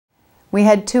We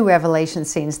had 2 revelation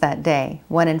scenes that day,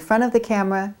 one in front of the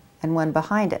camera and one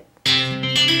behind it.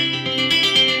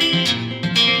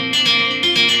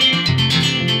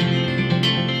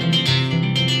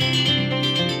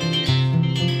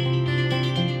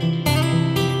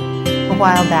 A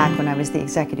while back, when I was the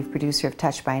executive producer of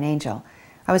Touched by an Angel,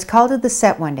 I was called to the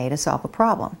set one day to solve a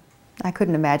problem. I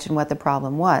couldn't imagine what the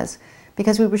problem was,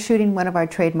 because we were shooting one of our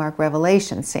trademark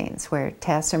revelation scenes, where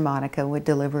Tess or Monica would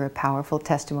deliver a powerful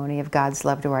testimony of God's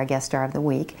love to our guest star of the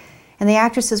week, and the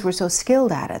actresses were so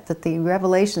skilled at it that the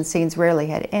revelation scenes rarely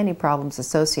had any problems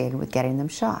associated with getting them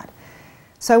shot.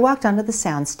 So I walked onto the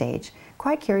sound stage,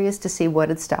 quite curious to see what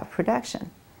had stopped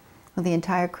production. Well, the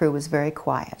entire crew was very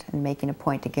quiet and making a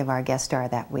point to give our guest star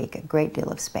that week a great deal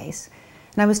of space.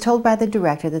 And I was told by the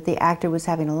director that the actor was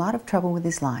having a lot of trouble with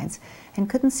his lines and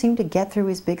couldn't seem to get through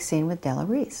his big scene with Della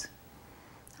Reese.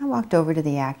 I walked over to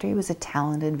the actor. He was a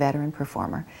talented veteran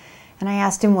performer, and I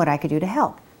asked him what I could do to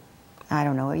help. "I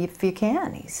don't know if you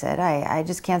can," he said. I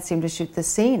just can't seem to shoot this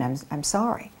scene. I'm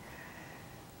sorry."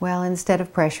 Well, instead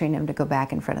of pressuring him to go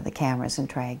back in front of the cameras and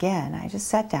try again, I just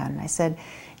sat down and I said,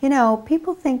 "You know,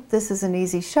 people think this is an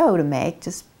easy show to make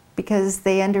just because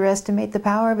they underestimate the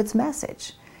power of its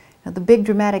message. Now, the big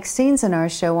dramatic scenes in our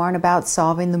show aren't about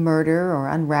solving the murder or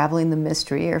unraveling the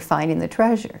mystery or finding the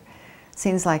treasure.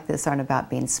 Scenes like this aren't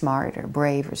about being smart or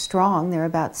brave or strong. They're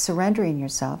about surrendering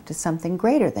yourself to something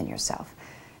greater than yourself.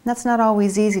 And that's not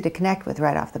always easy to connect with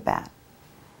right off the bat."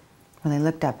 Well, he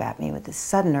looked up at me with this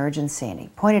sudden urgency, and he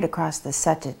pointed across the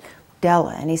set to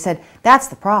Della, and he said, "That's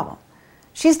the problem.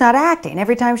 She's not acting.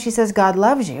 Every time she says God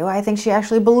loves you, I think she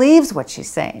actually believes what she's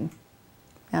saying."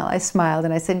 Well, I smiled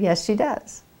and I said, "Yes, she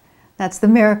does. That's the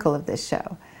miracle of this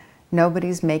show.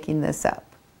 Nobody's making this up."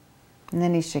 And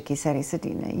then he shook his head. He said,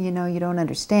 "You know, you don't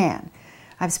understand.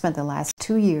 I've spent the last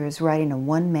 2 years writing a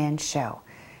one-man show.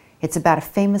 It's about a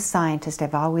famous scientist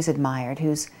I've always admired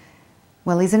who's,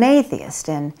 well, he's an atheist."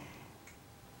 And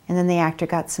then the actor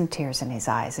got some tears in his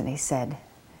eyes and he said,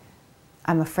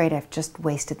 "I'm afraid I've just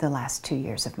wasted the last 2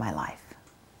 years of my life."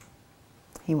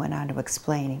 He went on to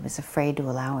explain he was afraid to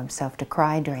allow himself to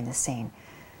cry during the scene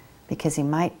because he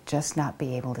might just not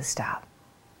be able to stop.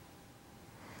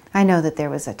 I know that there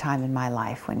was a time in my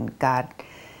life when God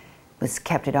was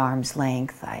kept at arm's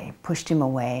length. I pushed him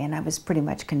away, and I was pretty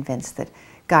much convinced that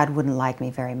God wouldn't like me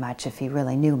very much if he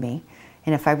really knew me.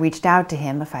 And if I reached out to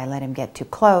him, if I let him get too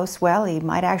close, well, he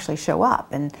might actually show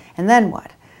up. And then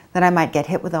what? Then I might get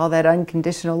hit with all that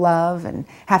unconditional love and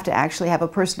have to actually have a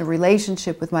personal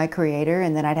relationship with my Creator,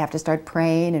 and then I'd have to start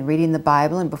praying and reading the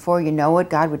Bible, and before you know it,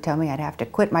 God would tell me I'd have to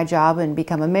quit my job and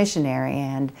become a missionary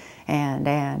and,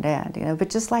 you know. But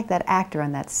just like that actor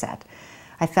on that set,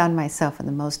 I found myself in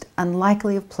the most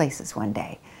unlikely of places one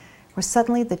day, where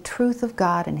suddenly the truth of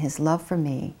God and his love for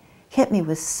me hit me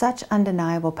with such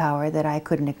undeniable power that I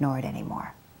couldn't ignore it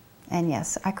anymore. And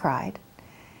yes, I cried.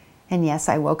 And yes,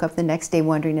 I woke up the next day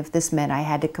wondering if this meant I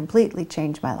had to completely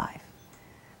change my life.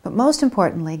 But most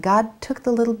importantly, God took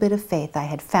the little bit of faith I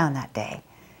had found that day,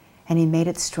 and he made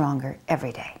it stronger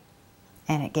every day.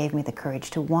 And it gave me the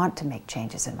courage to want to make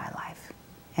changes in my life.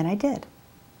 And I did.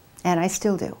 And I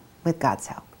still do, with God's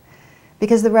help.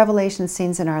 Because the revelation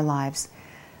scenes in our lives,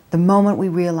 the moment we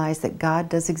realize that God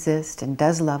does exist and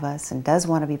does love us and does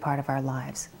want to be part of our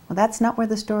lives, well, that's not where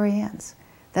the story ends.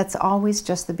 That's always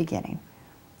just the beginning.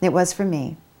 It was for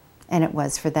me, and it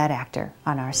was for that actor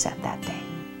on our set that day.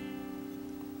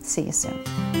 See you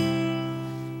soon.